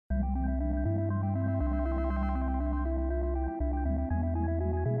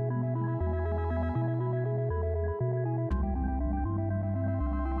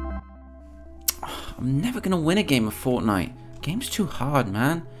I'm never gonna win a game of Fortnite. Game's too hard,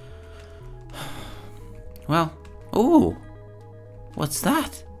 man. Well, oh, what's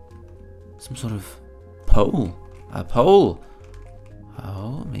that? Some sort of pole. A pole.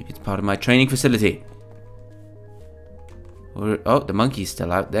 Oh, maybe it's part of my training facility. Or, oh, the monkey's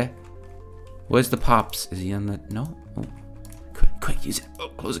still out there. Where's the Pops? Is he on the... No? Oh. Quick, use it. Oh,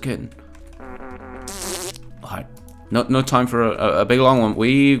 close the curtain. Alright. No time for a big long one.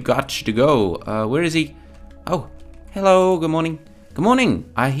 We've got to go. Where is he? Oh, hello. Good morning. Good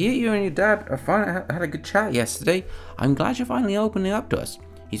morning. I hear you and your dad had a good chat yesterday. I'm glad you're finally opening up to us.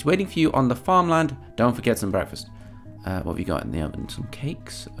 He's waiting for you on the farmland. Don't forget some breakfast. What have you got in the oven? Some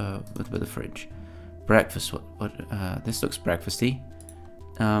cakes with the fridge. Breakfast. What? This looks breakfasty.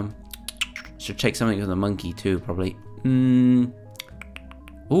 Should take something with the monkey too, probably.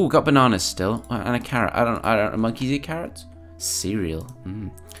 Ooh, got bananas still and a carrot. I don't. Monkeys eat carrots. Cereal.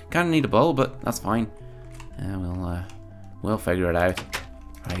 Kind of need a bowl, but that's fine. We'll figure it out.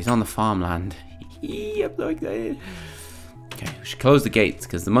 Right, he's on the farmland. I'm so excited. Okay, we should close the gates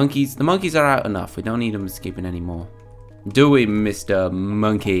because the monkeys are out enough. We don't need them escaping anymore. Do we, Mr.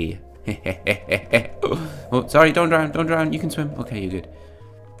 Monkey? Oh, sorry, don't drown. You can swim. Okay, you're good.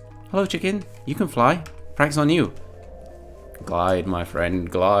 Hello, chicken. You can fly. Practice on you. Glide, my friend,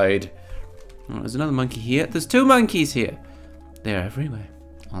 glide. Oh, there's another monkey here. There's 2 monkeys here. They're everywhere.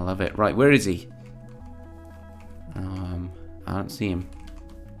 I love it. Right, where is he? I don't see him.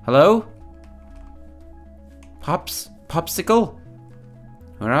 Hello? Popsicle?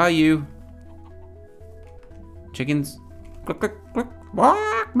 Where are you? Chickens? Click, click, click.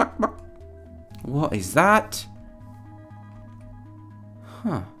 What is that?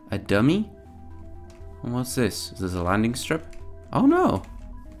 Huh, a dummy? What's this? Is this a landing strip? Oh no.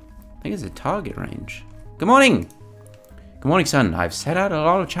 I think it's a target range. Good morning! Good morning, son. I've set out a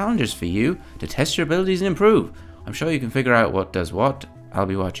lot of challenges for you to test your abilities and improve. I'm sure you can figure out what does what. I'll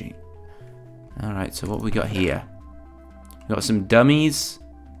be watching. Alright, so what we got here? We got some dummies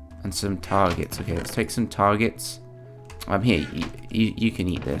and some targets. Okay, let's take some targets. I'm here. You can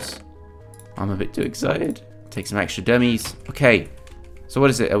eat this. I'm a bit too excited. Take some extra dummies. Okay. So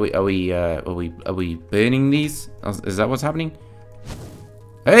what is it? Are we burning these? Is that what's happening?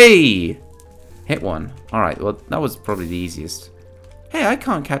 Hey! Hit one. Alright, well that was probably the easiest. Hey, I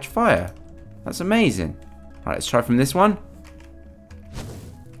can't catch fire. That's amazing. Alright, let's try from this one.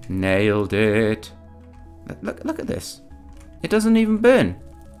 Nailed it. Look at this. It doesn't even burn.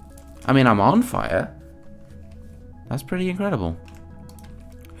 I mean, I'm on fire. That's pretty incredible.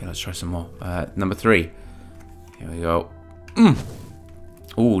 Okay, let's try some more. Number 3. Here we go.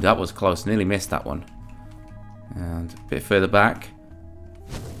 Ooh, that was close. Nearly missed that one. And a bit further back.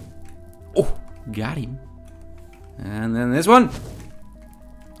 Oh, got him. And then this one.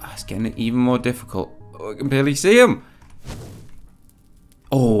 Oh, it's getting even more difficult. Oh, I can barely see him.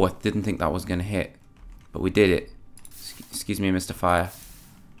 Oh, I didn't think that was going to hit. But we did it. Excuse me, Mr. Fire.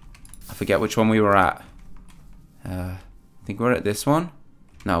 I forget which one we were at. I think we're at this one.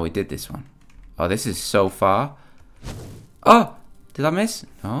 No, we did this one. Oh, this is so far. Oh, did I miss?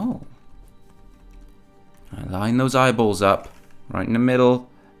 No. I line those eyeballs up. Right in the middle.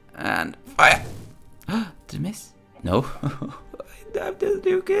 And fire. Did I miss? No. That doesn't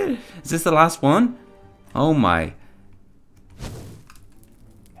do good. Is this the last one? Oh my.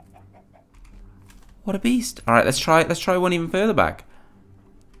 What a beast. Alright, let's try one even further back.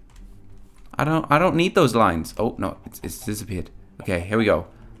 I don't need those lines. Oh no, it's disappeared. Okay, here we go.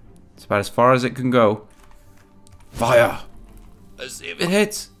 It's about as far as it can go. Fire! Let's see if it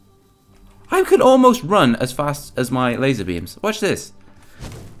hits. I could almost run as fast as my laser beams. Watch this.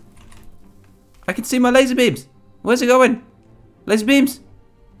 I can see my laser beams. Where's it going? Laser beams?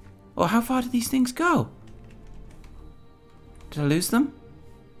 Oh, how far do these things go? Did I lose them?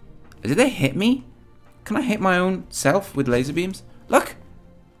 Did they hit me? Can I hit my own self with laser beams? Look!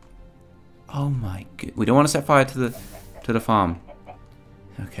 Oh my god. We don't want to set fire to the farm.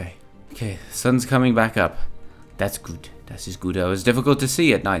 Okay. Okay, the sun's coming back up. That's good. That is good. It was difficult to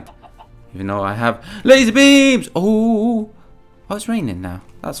see at night. Even though I have laser beams! Oh! Oh, it's raining now.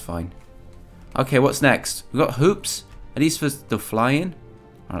 That's fine. Okay, what's next? We've got hoops. Are these for the flying?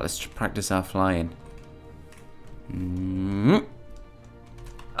 Alright, let's practice our flying.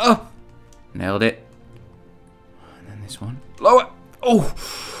 Oh! Nailed it. And then this one. Lower! Oh!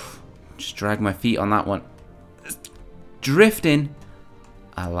 Just drag my feet on that one. Drifting.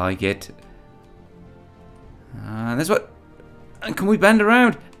 I like it. And this one. And can we bend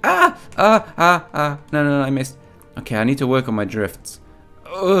around? No, I missed. Okay, I need to work on my drifts.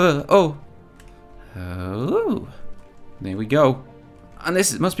 Oh. There we go. And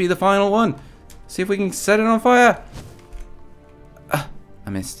this must be the final one. See if we can set it on fire. I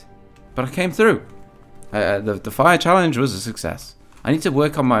missed. But I came through. The fire challenge was a success. I need to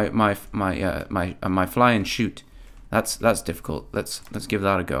work on my fly and shoot. That's difficult. Let's give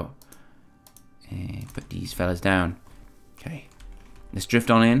that a go. Put these fellas down. Okay. Let's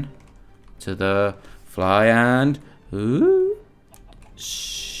drift on in to the fly and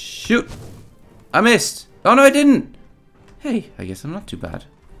shoot. I missed. Oh no, I didn't. Hey, I guess I'm not too bad.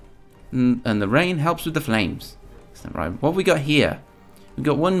 And the rain helps with the flames. Is that right? What have we got here? We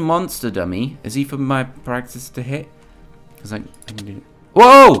got one monster dummy. Is he for my practice to hit? Because I can do it.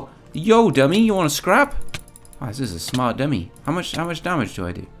 Whoa! Yo, dummy, you want to scrap? Oh, this is a smart dummy. How much damage do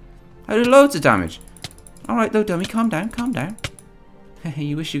I do? I do loads of damage. All right, though, dummy, calm down, calm down. Hey,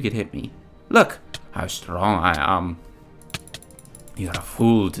 you wish you could hit me. Look how strong I am. You're a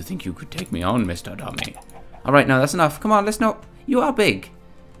fool to think you could take me on, Mr. Dummy. All right, now that's enough. Come on, let's not. You are big.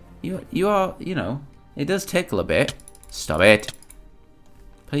 You are. You know, it does tickle a bit. Stop it.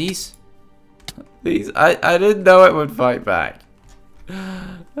 Please? Please, I didn't know it would fight back.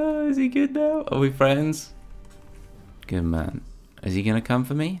 Oh, is he good now? Are we friends? Good man. Is he gonna come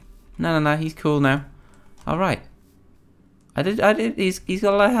for me? No, he's cool now. Alright. I did, he's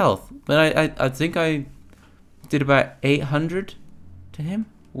got a lot of health. But I think I did about 800 to him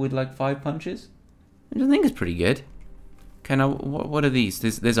with like 5 punches. Which I think is pretty good. Okay, now, what are these?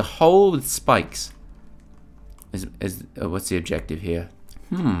 There's a hole with spikes. What's the objective here?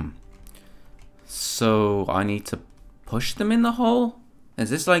 So I need to push them in the hole? Is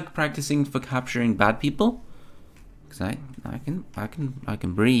this like practicing for capturing bad people? Because I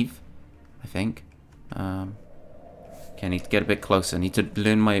can breathe, I think. Okay, I need to get a bit closer. I need to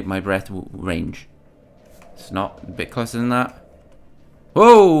learn my breath range. It's not a bit closer than that.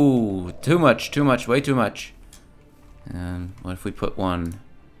 Whoa! Too much, way too much. What if we put one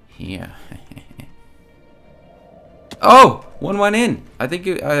here? Oh! One went in. I think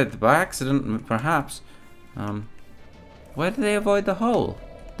by accident, perhaps. Where do they avoid the hole?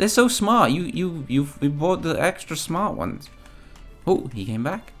 They're so smart. You bought the extra smart ones. Oh, he came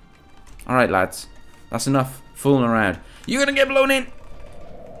back. All right, lads. That's enough fooling around. You're gonna get blown in.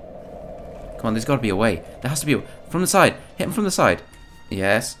 Come on, there's got to be a way. There has to be from the side. Hit him from the side.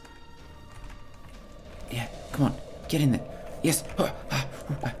 Yes. Yeah. Come on. Get in there. Yes.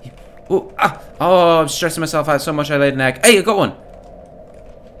 Oh, I'm stressing myself out so much I laid an egg. Hey, I got one.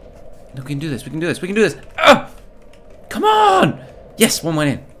 No, we can do this. We can do this. We can do this. Come on. Yes, one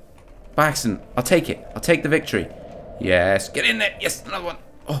went in. By accident. I'll take it. I'll take the victory. Yes. Get in there. Yes, another one.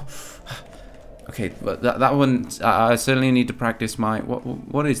 Oh. Okay, but that one, I certainly need to practice my...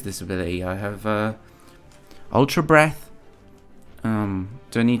 What is this ability? I have ultra breath. Do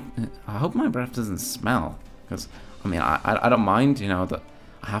I need... I hope my breath doesn't smell. Because, I mean, I don't mind, you know, that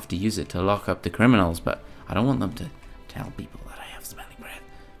I have to use it to lock up the criminals, but I don't want them to tell people that I have smelly breath.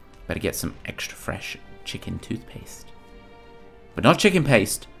 Better get some extra fresh chicken toothpaste. But not chicken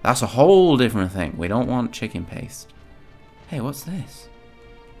paste. That's a whole different thing. We don't want chicken paste. Hey, what's this?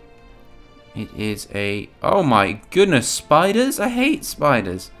 It is a... Oh my goodness, spiders? I hate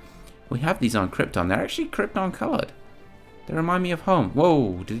spiders. We have these on Krypton. They're actually Krypton colored. They remind me of home.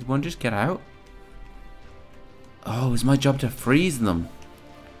 Whoa, did one just get out? Oh, it's my job to freeze them.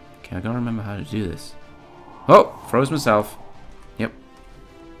 Okay, I gotta remember how to do this. Oh, froze myself. Yep.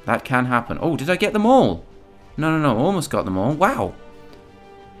 That can happen. Oh, did I get them all? No, almost got them all. Wow.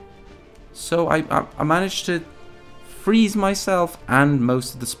 So I managed to freeze myself and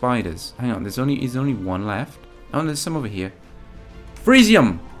most of the spiders. Hang on, there's only one left. Oh, there's some over here.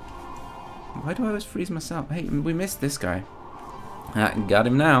 Freezium! Why do I always freeze myself? Hey, we missed this guy. Got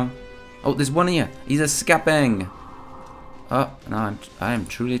him now. Oh, there's one here. He's a scapang. Oh, no, I am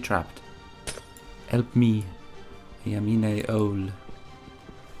truly trapped. Help me. I am in a hole.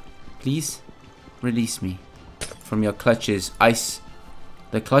 Please, release me from your clutches. Ice.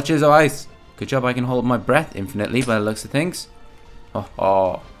 The clutches of ice. Good job, I can hold my breath infinitely by the looks of things.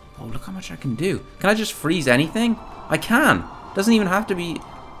 Oh, look how much I can do. Can I just freeze anything? I can. Doesn't even have to be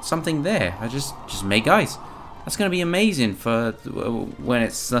something there. I just make ice. That's going to be amazing for when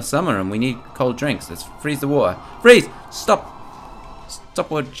it's summer and we need cold drinks. Let's freeze the water. Freeze! Stop! Stop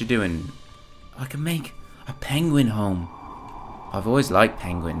what you're doing. I can make a penguin home. I've always liked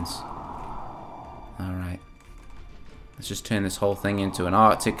penguins. Alright. Let's just turn this whole thing into an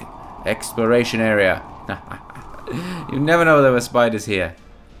Arctic exploration area. You never know there were spiders here.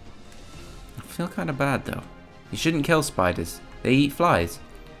 I feel kind of bad though. You shouldn't kill spiders. They eat flies.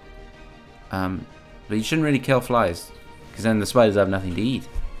 But you shouldn't really kill flies, because then the spiders have nothing to eat.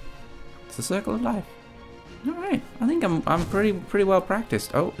 It's the circle of life. All right, I think I'm pretty well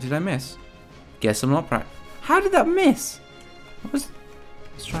practiced. Oh, did I miss? Guess I'm not How did that miss? Let's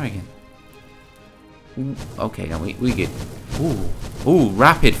try again. Ooh, okay, now we get... Ooh,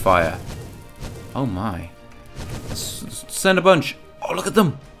 rapid fire. Oh my. Let's send a bunch. Oh, look at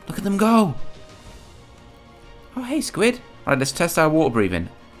them. Look at them go. Oh, hey, squid. Alright, let's test our water breathing.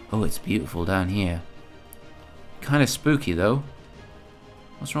 Oh, it's beautiful down here. Kind of spooky, though.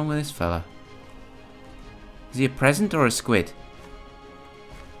 What's wrong with this fella? Is he a present or a squid?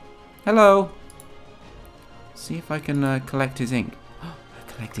 Hello. See if I can collect his ink. Oh,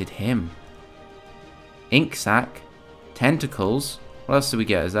 I collected him. Ink sac. Tentacles. What else do we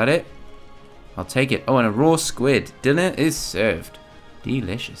get? Is that it? I'll take it. Oh, and a raw squid. Dinner is served.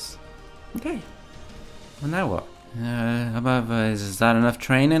 Delicious. Okay. Well, now what? Is that enough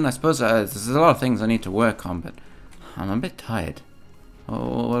training? I suppose there's a lot of things I need to work on, but I'm a bit tired.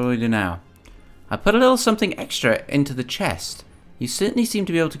 Oh, what do we do now? I put a little something extra into the chest. You certainly seem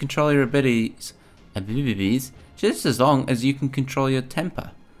to be able to control your abilities just as long as you can control your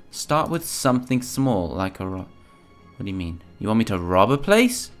temper. Start with something small, like a What do you mean? You want me to rob a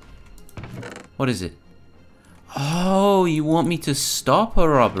place? What is it? Oh, you want me to stop a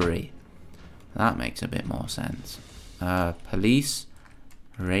robbery? That makes a bit more sense. Police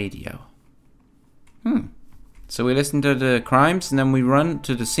radio. So we listen to the crimes and then we run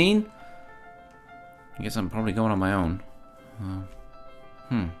to the scene? I guess I'm probably going on my own.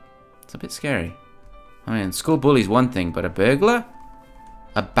 It's a bit scary. I mean, school bully's one thing, but a burglar?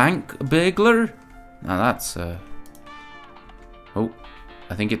 A bank burglar? Now that's, Oh,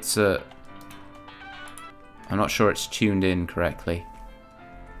 I think it's, I'm not sure it's tuned in correctly.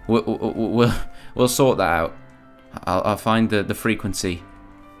 We'll sort that out. I'll find the frequency.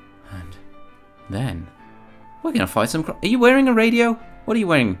 And then we're gonna find some... Are you wearing a radio? What are you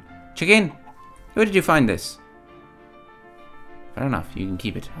wearing? Chicken? Where did you find this? Fair enough, you can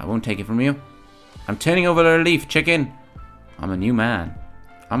keep it. I won't take it from you. I'm turning over a leaf, chicken. I'm a new man.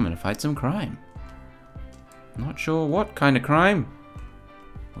 I'm gonna fight some crime. Not sure what kind of crime.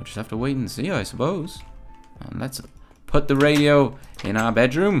 We'll just have to wait and see, I suppose. And let's put the radio in our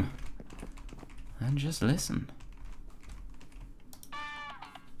bedroom and just listen.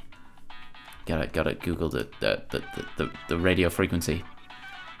 Gotta Google the radio frequency.